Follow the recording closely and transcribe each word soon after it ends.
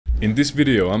In this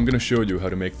video I'm gonna show you how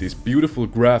to make these beautiful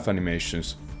graph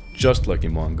animations just like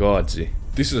Iman Gadzhi.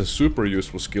 This is a super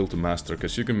useful skill to master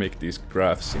because you can make these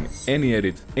graphs in any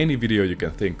edit, any video you can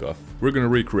think of. We're gonna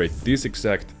recreate this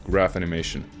exact graph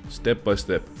animation step by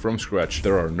step from scratch.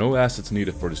 There are no assets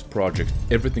needed for this project.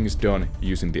 Everything is done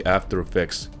using the After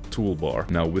Effects toolbar.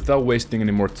 Now without wasting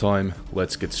any more time,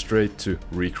 let's get straight to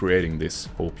recreating this.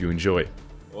 Hope you enjoy.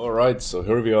 Alright, so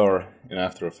here we are in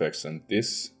After Effects and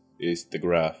this is the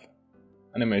graph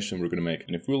animation we're gonna make.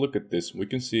 And if we look at this, we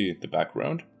can see the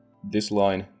background, this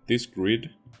line, this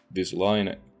grid, this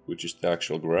line, which is the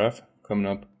actual graph coming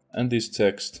up, and this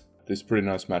text, this pretty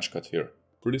nice match cut here.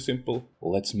 Pretty simple,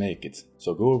 let's make it.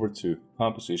 So go over to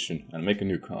composition and make a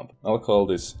new comp. I'll call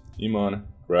this Iman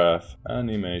Graph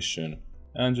Animation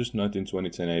and just 1920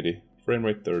 1080, frame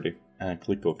rate 30, and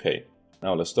click OK.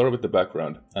 Now let's start with the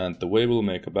background, and the way we'll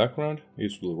make a background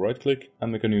is we'll right click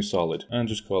and make a new solid and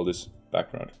just call this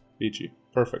background PG.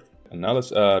 Perfect. And now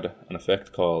let's add an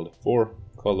effect called For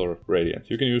Color Gradient.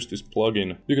 You can use this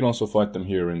plugin. You can also find them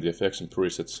here in the effects and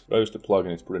presets. I use the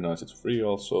plugin, it's pretty nice, it's free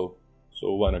also,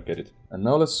 so why not get it? And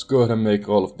now let's go ahead and make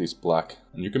all of these black.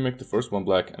 And you can make the first one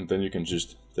black, and then you can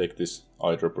just take this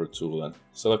eyedropper tool and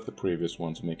select the previous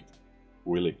one to make it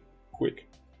really quick.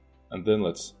 And then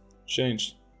let's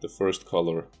change the first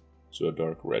color to a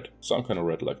dark red, some kind of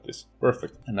red like this.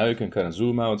 Perfect. And now you can kind of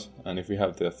zoom out, and if we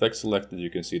have the effect selected, you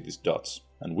can see these dots.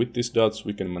 And with these dots,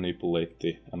 we can manipulate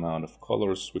the amount of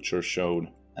colors which are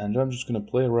shown. And I'm just gonna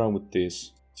play around with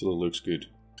this till it looks good.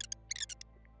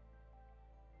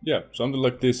 Yeah, something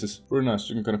like this is pretty nice.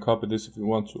 You can kind of copy this if you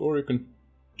want to, or you can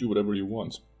do whatever you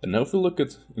want. And now if we look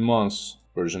at Iman's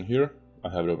version here, I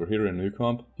have it over here in new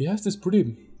comp. He has this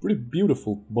pretty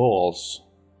beautiful balls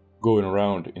going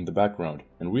around in the background,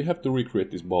 and we have to recreate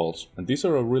these balls, and these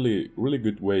are a really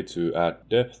good way to add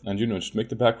depth and, you know, just make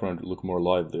the background look more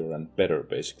livelier and better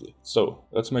basically. So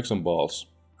let's make some balls.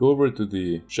 Go over to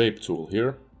the shape tool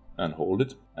here and hold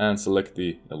it and select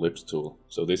the ellipse tool,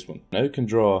 so this one. Now you can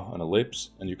draw an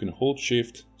ellipse and you can hold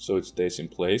shift so it stays in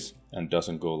place and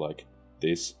doesn't go like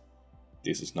this.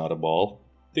 This is not a ball,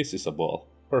 this is a ball.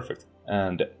 Perfect.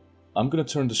 And I'm gonna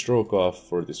turn the stroke off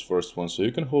for this first one, so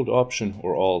you can hold Option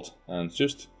or Alt and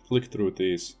just click through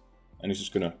these, and it's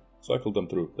just gonna cycle them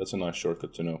through. That's a nice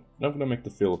shortcut to know. And I'm gonna make the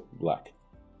fill black.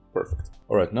 Perfect.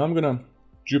 Alright, now I'm gonna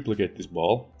duplicate this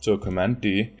ball. So Command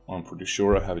D, I'm pretty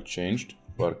sure I have it changed,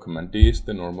 but Command D is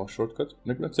the normal shortcut.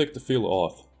 And I'm gonna take the fill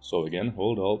off. So again,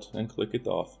 hold Alt and click it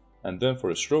off. And then for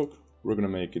a stroke, we're gonna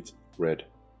make it red,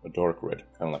 a dark red,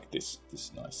 kind of like this. This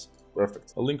is nice.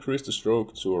 Perfect. I'll increase the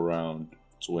stroke to around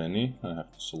 20. I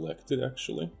have to select it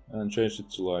actually and change it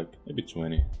to like maybe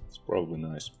 20. It's probably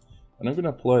nice. And I'm gonna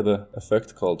apply the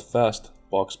effect called Fast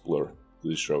Box Blur to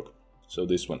this stroke. So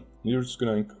this one. You're just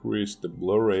gonna increase the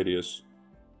blur radius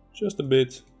just a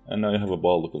bit, and now you have a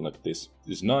ball looking like this.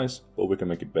 This is nice, but we can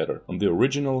make it better. On the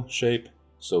original shape,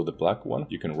 so the black one,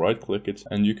 you can right click it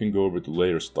and you can go over to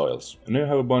layer styles. And now you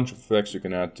have a bunch of effects you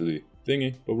can add to the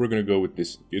thingy, but we're gonna go with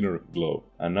this inner glow.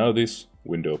 And now this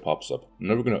window pops up.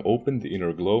 Now we're gonna open the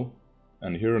inner glow,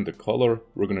 and here in the color,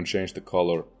 we're gonna change the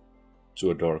color to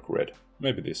a dark red.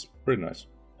 Maybe this, pretty nice.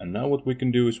 And now what we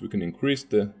can do is we can increase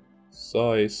the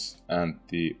size and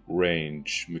the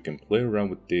range. We can play around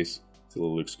with this till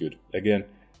it looks good. Again,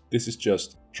 this is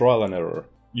just trial and error.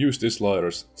 Use these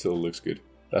sliders till it looks good.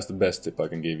 That's the best tip I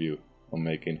can give you on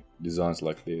making designs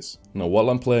like this. Now while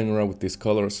I'm playing around with these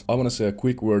colors, I want to say a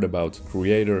quick word about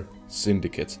Creator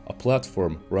Syndicate, a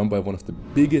platform run by one of the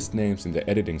biggest names in the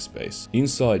editing space.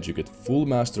 Inside you get full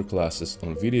masterclasses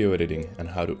on video editing and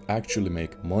how to actually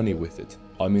make money with it.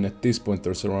 I mean, at this point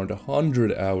there's around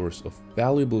 100 hours of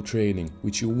valuable training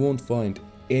which you won't find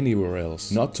anywhere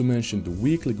else. Not to mention the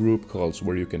weekly group calls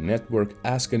where you can network,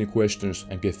 ask any questions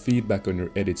and get feedback on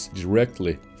your edits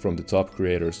directly from the top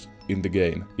creators in the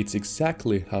game. It's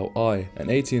exactly how I, an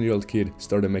 18-year-old kid,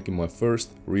 started making my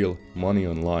first real money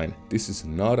online. This is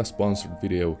not a sponsored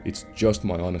video, it's just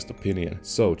my honest opinion.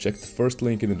 So check the first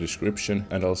link in the description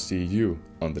and I'll see you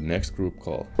on the next group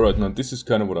call. Alright, now this is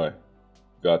kind of what I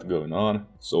got going on.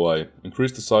 So I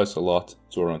increased the size a lot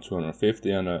to around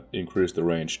 250 and I increased the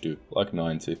range to like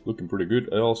 90. Looking pretty good.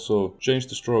 I also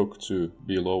changed the stroke to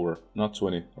be lower, not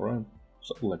 20, around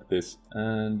something like this.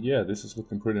 And yeah, this is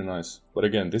looking pretty nice. But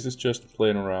again, this is just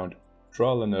playing around,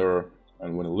 trial and error,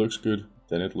 and when it looks good,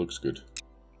 then it looks good.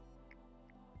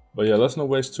 But yeah, let's not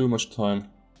waste too much time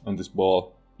on this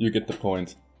ball. You get the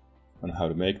point on how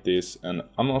to make this. And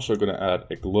I'm also gonna add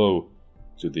a glow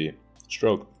to the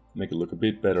stroke, make it look a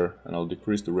bit better, and I'll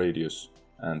decrease the radius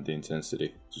and the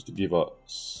intensity just to give a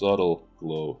subtle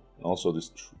glow. And also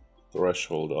this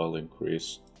threshold I'll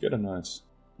increase get a nice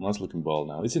looking ball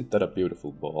now. Isn't that a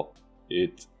beautiful ball?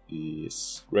 It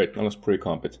is. Great, now let's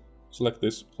pre-comp it. Select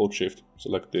this, hold shift,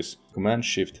 select this, command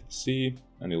shift C,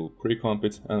 and it'll pre-comp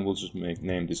it, and we'll just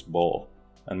name this ball,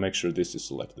 and make sure this is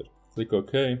selected. Click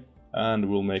OK, and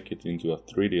we'll make it into a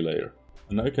 3D layer.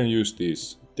 And now you can use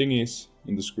these thingies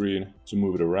in the screen to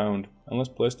move it around, and let's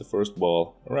place the first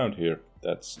ball around here.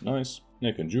 That's nice. Now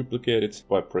you can duplicate it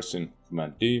by pressing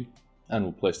command D, and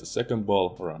we'll place the second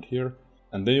ball around here,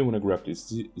 and then you want to grab this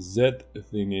Z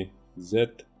thingy,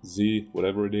 Z,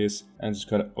 whatever it is, and just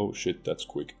kind of, oh shit, that's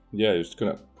quick. Yeah, you're just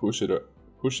gonna push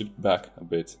it back a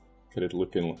bit, get it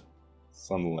looking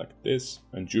something like this,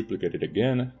 and duplicate it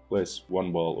again, place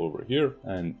one ball over here,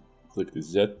 and click the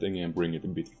Z thingy and bring it a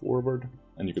bit forward.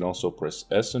 And you can also press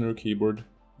S on your keyboard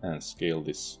and scale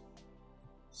this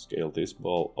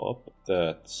ball up.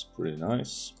 That's pretty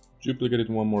nice. Duplicate it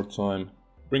one more time,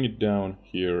 bring it down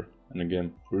here, and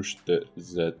again push the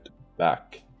Z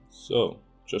back. So,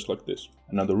 just like this.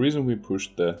 And now the reason we push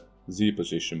the Z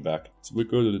position back, so if we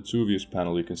go to the 2 views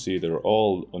panel, you can see they're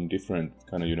all on different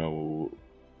kind of, you know,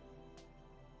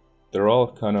 they're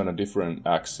all kind of on a different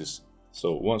axis.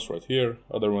 So one's right here,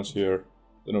 other one's here,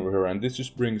 then over here, and this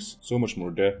just brings so much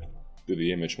more depth to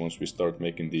the image once we start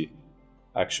making the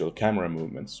actual camera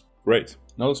movements. Great,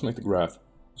 now let's make the graph.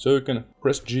 So you can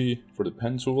press G for the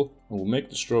pen tool, and we'll make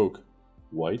the stroke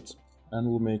white, and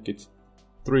we'll make it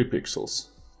 3 pixels.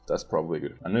 That's probably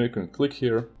good. And now you can click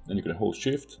here, and you can hold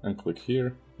shift and click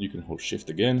here. You can hold shift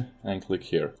again and click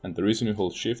here. And the reason you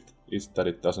hold shift is that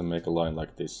it doesn't make a line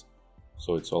like this.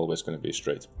 So it's always going to be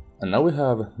straight. And now we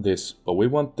have this, but we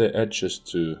want the edges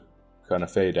to kind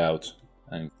of fade out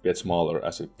and get smaller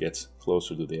as it gets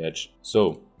closer to the edge.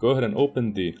 So go ahead and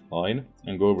open the line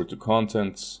and go over to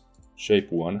Contents,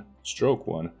 Shape 1, Stroke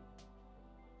 1,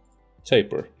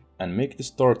 Taper, and make the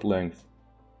start length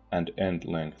and end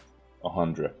length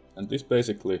 100. And this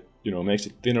basically, you know, makes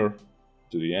it thinner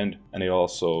to the end, and it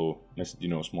also makes it, you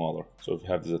know, smaller. So if you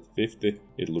have this at 50,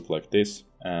 it'll look like this,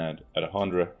 and at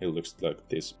 100, it looks like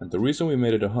this. And the reason we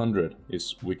made it 100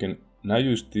 is we can now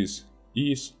use these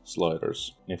ease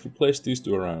sliders. And if we place these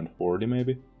two around 40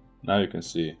 maybe, now you can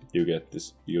see you get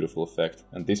this beautiful effect,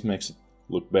 and this makes it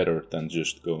look better than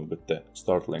just going with the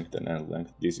start length and end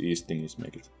length. These ease thingies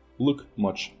make it look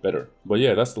much better. But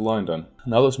yeah, that's the line done.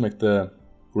 Now let's make the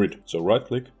grid. So right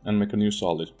click and make a new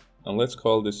solid, and let's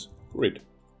call this grid.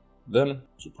 Then,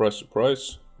 surprise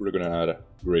surprise, we're gonna add a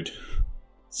grid.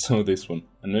 So this one.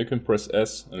 And now you can press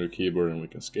S on your keyboard and we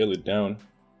can scale it down,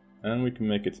 and we can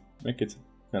make it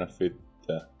kind of fit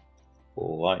the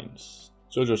lines.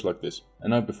 So just like this.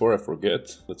 And now before I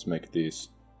forget, let's make these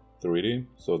 3D.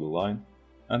 So the line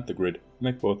and the grid,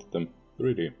 make both of them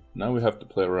 3D. Now we have to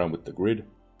play around with the grid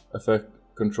effect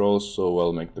controls, so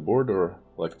I'll make the border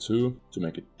like 2 to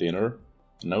make it thinner.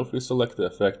 And now if we select the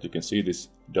effect, you can see this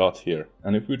dot here.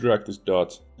 And if we drag this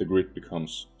dot, the grid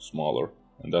becomes smaller,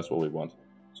 and that's what we want.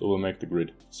 So we'll make the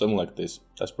grid something like this.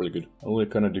 That's pretty good. And we'll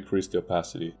kind of decrease the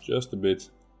opacity just a bit.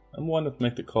 And why not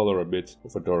make the color a bit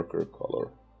of a darker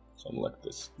color? Something like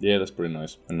this. Yeah, that's pretty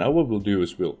nice. And now what we'll do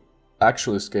is we'll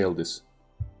actually scale this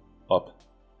up.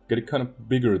 Get it kind of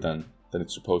bigger than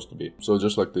it's supposed to be. So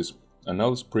just like this. And now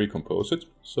let's pre-compose it.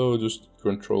 So just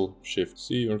Control Shift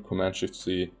C or Command Shift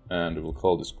C, and we'll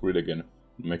call this grid again.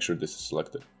 Make sure this is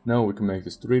selected. Now we can make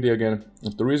this 3D again.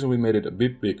 And the reason we made it a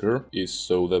bit bigger is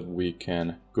so that we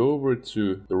can go over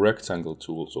to the rectangle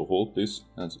tool. So hold this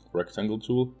as rectangle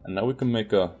tool, and now we can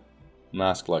make a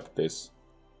mask like this.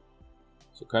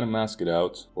 So kind of mask it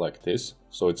out like this.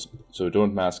 So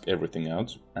don't mask everything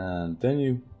out. And then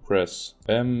you press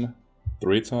M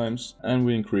 3 times, and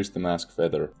we increase the mask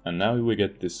feather, and now we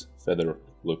get this feather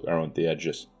look around the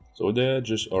edges. So the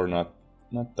edges are not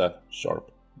that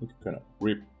sharp. We can kind of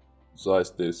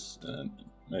resize this and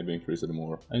maybe increase it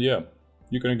more. And yeah,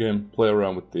 you can again play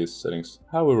around with these settings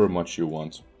however much you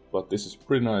want, but this is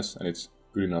pretty nice and it's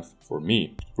good enough for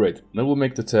me. Great, now we'll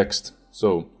make the text.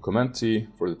 So Command T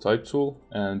for the type tool,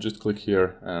 and just click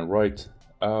here and write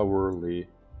hourly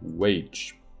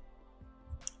wage.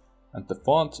 And the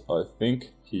font I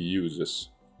think he uses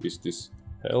is this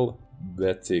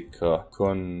Helvetica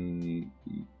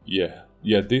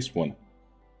yeah, this one.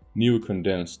 New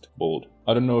condensed bold.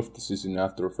 I don't know if this is in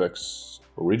After Effects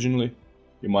originally.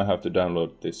 You might have to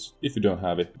download this if you don't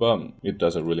have it, but it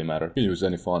doesn't really matter. You can use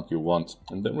any font you want.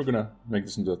 And then we're gonna make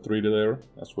this into a 3D layer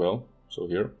as well. So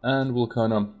here. And we'll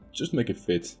kind of just make it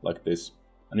fit like this.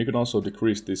 And you can also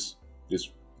decrease this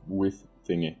width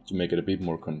thingy to make it a bit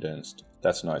more condensed.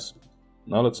 That's nice.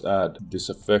 Now let's add this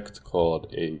effect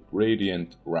called a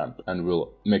gradient ramp, and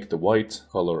we'll make the white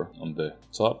color on the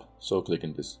top. So click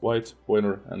in this white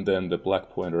pointer, and then the black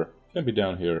pointer can be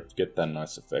down here to get that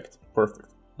nice effect.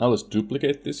 Perfect. Now let's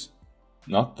duplicate this,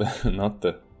 not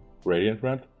the gradient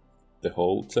ramp, the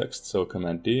whole text. So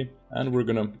Command D, and we're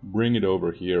gonna bring it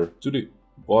over here to the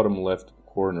bottom left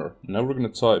corner. Now we're gonna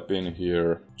type in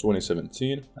here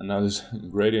 2017, and now this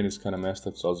gradient is kind of messed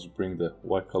up, so I'll just bring the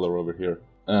white color over here.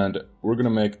 And we're gonna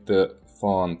make the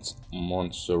font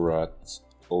Montserrat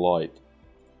light,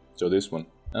 so this one,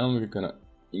 and we're gonna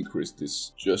increase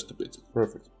this just a bit.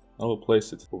 Perfect. I will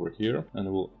place it over here,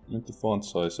 and we'll make the font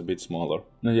size a bit smaller.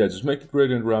 Now yeah, just make the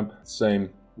gradient ramp same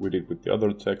we did with the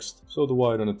other text, so the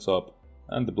white on the top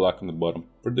and the black on the bottom.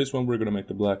 For this one we're gonna make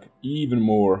the black even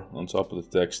more on top of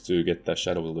the text to get that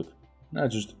shadowy look. Now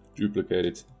just duplicate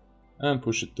it and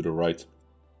push it to the right.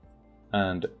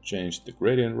 And change the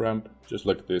gradient ramp just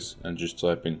like this, and just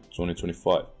type in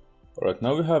 2025. Alright,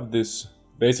 now we have this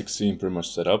basic scene pretty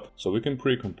much set up, so we can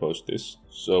pre-compose this.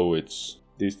 So it's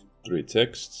these three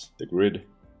texts, the grid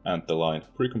and the line.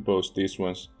 Pre-compose these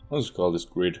ones. I'll just call this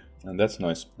grid, and that's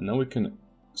nice. And now we can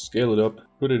scale it up,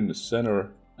 put it in the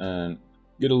center, and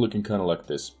get it looking kind of like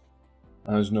this.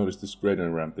 I just noticed this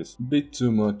gradient ramp is a bit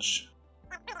too much.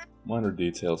 Minor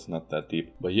details, not that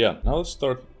deep. But yeah, now let's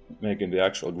start making the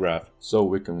actual graph. So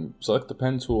we can select the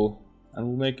pen tool and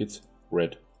we'll make it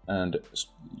red. And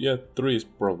yeah, 3 is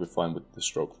probably fine with the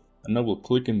stroke. And now we'll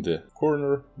click in the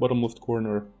corner, bottom left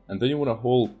corner, and then you want to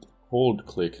hold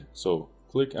click. So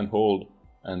click and hold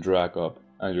and drag up,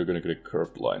 and you're gonna get a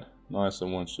curved line. Nice,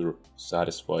 and once you're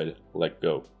satisfied, let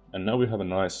go. And now we have a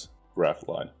nice graph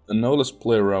line. And now let's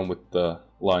play around with the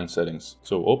line settings.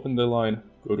 So open the line,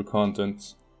 go to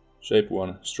contents, shape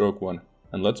 1, stroke 1.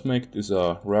 And let's make this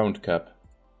a round cap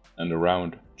and a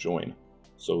round join.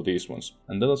 So these ones.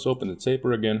 And then let's open the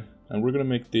taper again. And we're gonna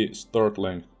make the start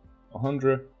length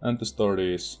 100. And the start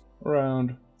is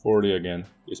around 40 again.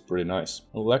 It's pretty nice.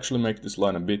 We'll actually make this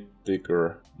line a bit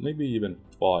thicker. Maybe even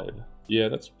 5. Yeah,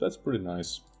 that's pretty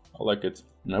nice. I like it.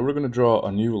 Now we're gonna draw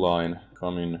a new line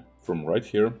coming from right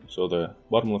here. So the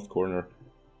bottom left corner.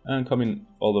 And coming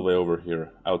all the way over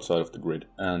here outside of the grid.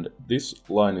 And this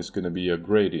line is gonna be a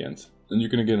gradient. Then you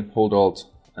can again hold Alt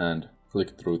and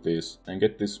click through this and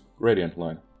get this gradient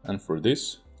line. And for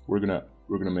this, we're gonna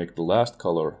make the last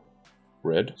color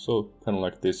red, so kind of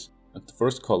like this. And the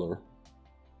first color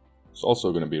is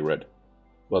also gonna be red.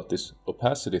 But this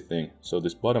opacity thing, so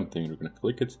this bottom thing, we're gonna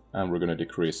click it and we're gonna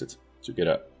decrease it to get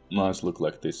a nice look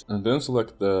like this. And then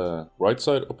select the right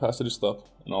side opacity stuff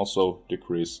and also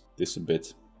decrease this a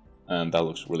bit. And that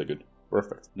looks really good.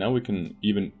 Perfect. Now we can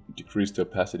even decrease the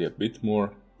opacity a bit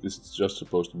more. This is just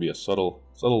supposed to be a subtle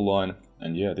line,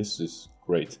 and yeah, this is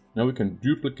great. Now we can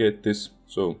duplicate this,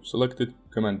 so select it,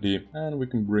 Command D, and we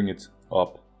can bring it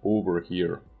up over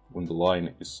here when the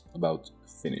line is about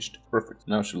finished. Perfect.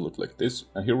 Now it should look like this,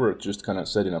 and here we're just kind of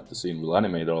setting up the scene. We'll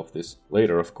animate all of this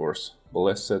later, of course, but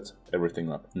let's set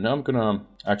everything up. Now I'm gonna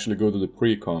actually go to the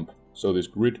pre-comp, so this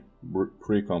grid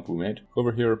pre-comp we made.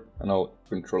 Over here, and I'll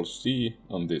Control C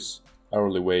on this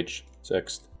hourly wage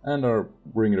text. And I'll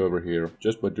bring it over here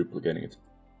just by duplicating it.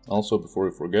 Also, before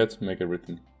we forget, make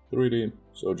everything 3D,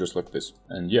 so just like this.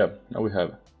 And yeah, now we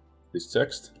have this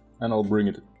text, and I'll bring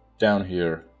it down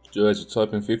here. So as you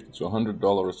type in $50 to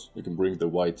 $100, you can bring the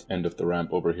white end of the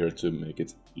ramp over here to make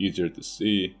it easier to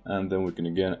see. And then we can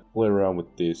again play around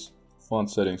with these font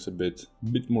settings a bit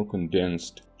more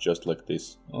condensed, just like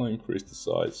this. I'll increase the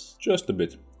size just a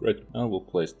bit. Great. Now we'll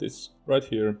place this right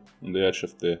here on the edge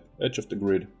of the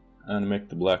grid. And make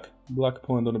the black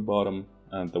point on the bottom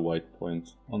and the white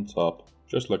point on top,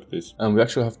 just like this. And we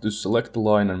actually have to select the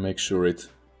line and make sure it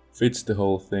fits the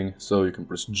whole thing. So you can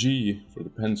press G for the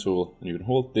pen tool, and you can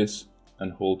hold this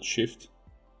and hold Shift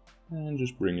and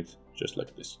just bring it just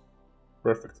like this.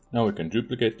 Perfect. Now we can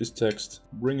duplicate this text,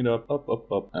 bring it up,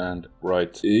 and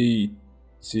write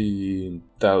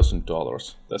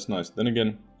 $18,000. That's nice. Then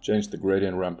again, change the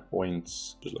gradient ramp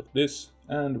points just like this.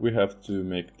 And we have to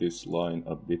make this line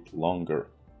a bit longer.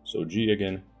 So G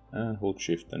again, and hold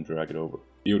Shift and drag it over.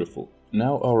 Beautiful.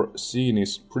 Now our scene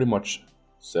is pretty much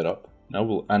set up. Now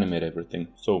we'll animate everything.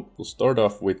 So we'll start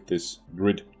off with this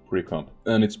grid pre-comp.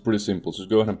 And it's pretty simple. Just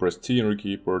go ahead and press T on your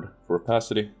keyboard for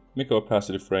opacity. Make an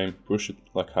opacity frame, push it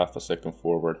like half a second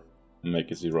forward, and make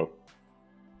it 0.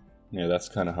 Yeah, that's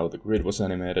kind of how the grid was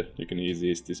animated. You can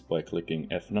easily ease this by clicking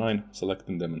F9,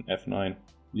 selecting them in F9.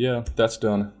 Yeah, that's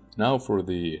done. Now for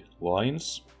the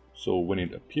lines. So when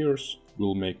it appears,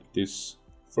 we'll make this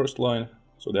first line,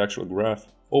 so the actual graph,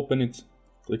 open it,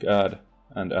 click add,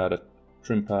 and add a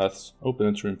trim paths, open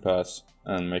the trim paths,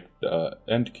 and make the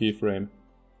end keyframe.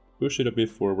 Push it a bit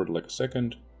forward like a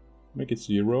second, make it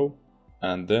 0,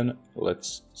 and then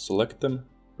let's select them,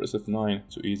 press F9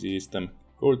 to easy ease them.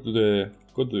 Go to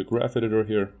the graph editor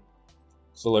here,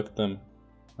 select them,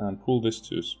 and pull this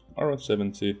to around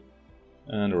 70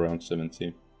 and around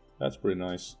 70. That's pretty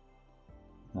nice.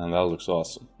 And that looks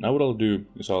awesome. Now what I'll do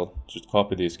is I'll just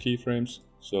copy these keyframes.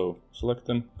 So select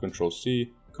them, Ctrl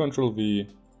C, Ctrl V,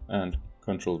 and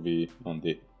Ctrl V on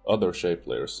the other shape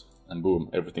layers. And boom,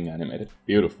 everything animated.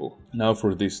 Beautiful. Now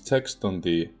for this text on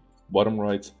the bottom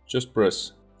right, just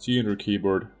press T on your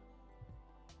keyboard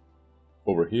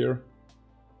over here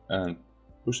and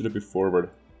push it a bit forward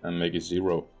and make it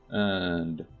 0.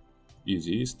 And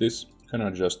easy ease this, can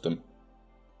adjust them,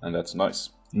 and that's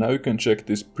nice. Now you can check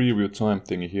this preview time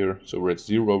thingy here. So we're at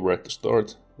 0, we're at the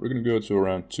start. We're gonna go to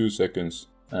around 2 seconds,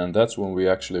 and that's when we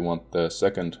actually want the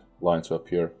second line to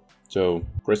appear. So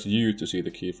press U to see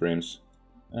the keyframes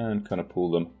and kind of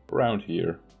pull them around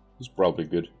here. It's probably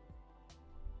good.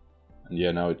 And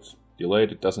yeah, now it's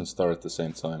delayed, it doesn't start at the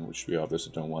same time, which we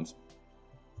obviously don't want.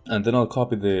 And then I'll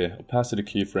copy the opacity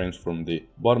keyframes from the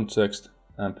bottom text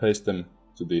and paste them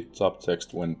to the top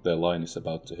text when the line is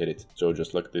about to hit it. So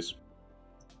just like this.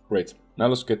 Great. Now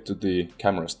let's get to the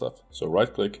camera stuff. So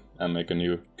right click and make a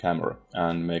new camera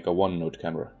and make a 1 node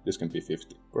camera. This can be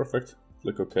 50. Perfect.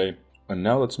 Click OK. And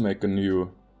now let's make a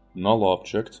new null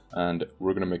object, and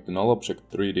we're gonna make the null object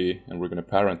 3D, and we're gonna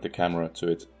parent the camera to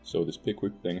it. So this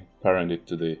pick-whip thing, parent it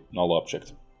to the null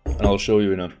object. And I'll show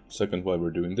you in a second why we're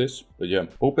doing this. But yeah,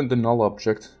 open the null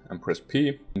object and press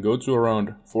P and go to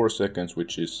around 4 seconds,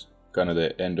 which is kind of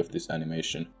the end of this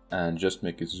animation, and just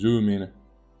make it zoom in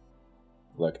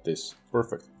like this.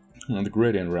 Perfect. And the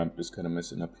gradient ramp is kind of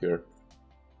messing up here.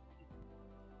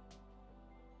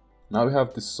 Now we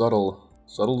have this subtle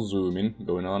zoom in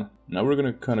going on. Now we're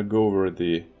gonna kind of go where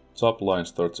the top line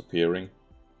starts appearing.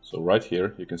 So right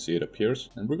here you can see it appears,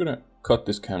 and we're gonna cut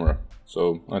this camera.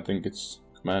 So I think it's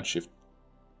Command Shift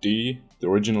D. The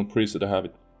original preset I have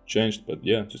it changed, but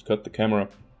yeah, just cut the camera.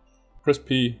 Press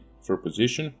P for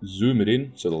position, zoom it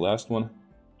in, so the last one,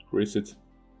 increase it,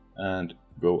 and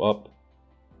go up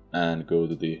and go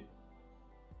to the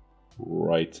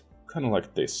right, kind of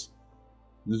like this.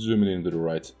 Zoom it in to the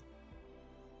right.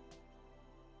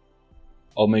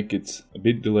 I'll make it a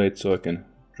bit delayed so I can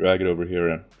drag it over here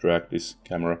and drag this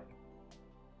camera.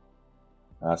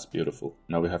 That's beautiful.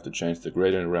 Now we have to change the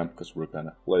gradient ramp because we're kind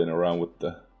of playing around with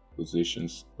the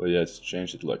positions. But yeah, let's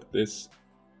change it like this.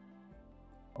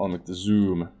 I'll make the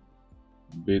zoom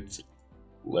a bit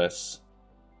less.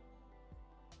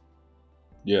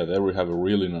 Yeah, there we have a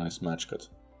really nice match cut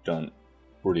done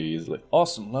pretty easily.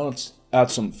 Awesome, now let's add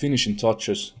some finishing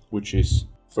touches, which is,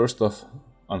 first off,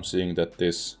 I'm seeing that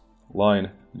this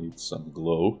line needs some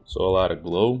glow. So I'll add a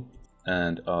glow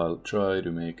and I'll try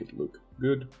to make it look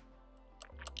good.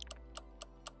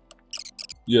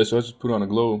 Yeah, so I just put on a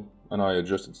glow and I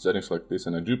adjusted settings like this,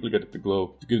 and I duplicated the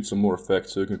glow to give it some more effect,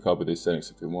 so you can copy these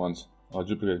settings if you want. I'll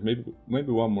duplicate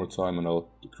maybe one more time, and I'll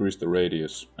decrease the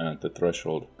radius and the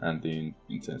threshold and the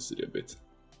intensity a bit.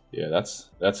 Yeah,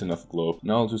 that's enough glow.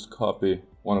 Now I'll just copy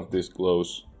one of these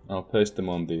glows and I'll paste them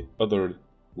on the other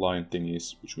line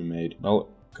thingies which we made. I'll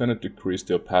kind of decrease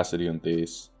the opacity on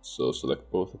these, so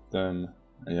select both of them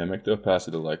and yeah, make the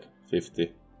opacity like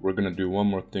 50. We're gonna do one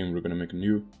more thing. We're gonna make a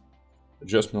new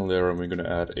adjustment layer and we're gonna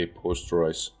add a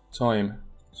posterize time,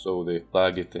 so the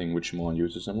laggy thing which Iman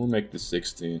uses, and we'll make this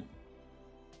 16.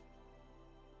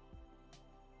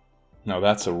 Now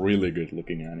that's a really good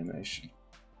looking animation.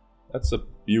 That's a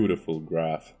beautiful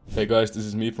graph. Hey guys, this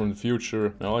is me from the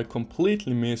future. Now I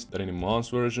completely missed that in Iman's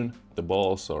version, the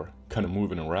balls are kind of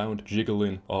moving around,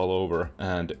 jiggling all over.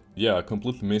 And yeah, I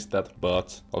completely missed that,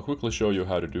 but I'll quickly show you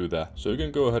how to do that. So you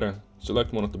can go ahead and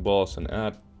select one of the balls and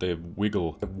add the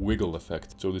wiggle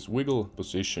effect. So this wiggle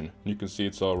position, you can see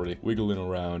it's already wiggling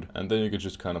around, and then you can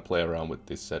just kind of play around with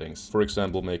these settings. For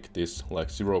example, make this like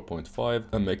 0.5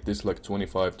 and make this like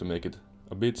 25 to make it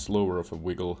a bit slower of a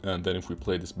wiggle. And then if we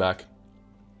play this back,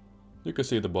 you can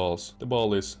see the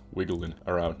ball is wiggling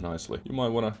around nicely. You might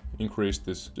want to increase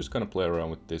this, just kind of play around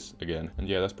with this again. And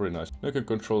yeah, that's pretty nice. You can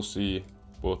Control C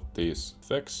both these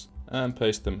effects and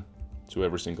paste them to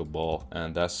every single ball,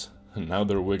 and that's, now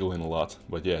they're wiggling a lot.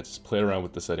 But yeah, just play around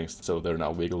with the settings so they're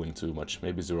not wiggling too much.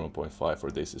 Maybe 0.5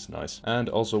 for this is nice. And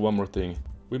also one more thing,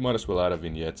 we might as well add a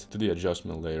vignette to the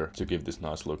adjustment layer to give this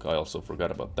nice look. I also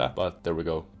forgot about that, but there we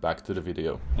go, back to the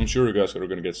video. I'm sure you guys are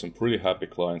gonna get some pretty happy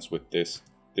clients with this.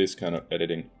 this kind of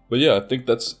editing. But yeah, I think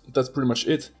that's pretty much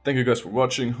it. Thank you guys for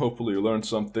watching. Hopefully you learned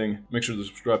something. Make sure to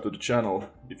subscribe to the channel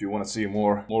if you want to see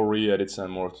more re-edits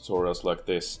and more tutorials like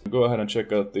this. Go ahead and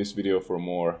check out this video for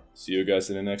more. See you guys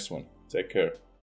in the next one. Take care.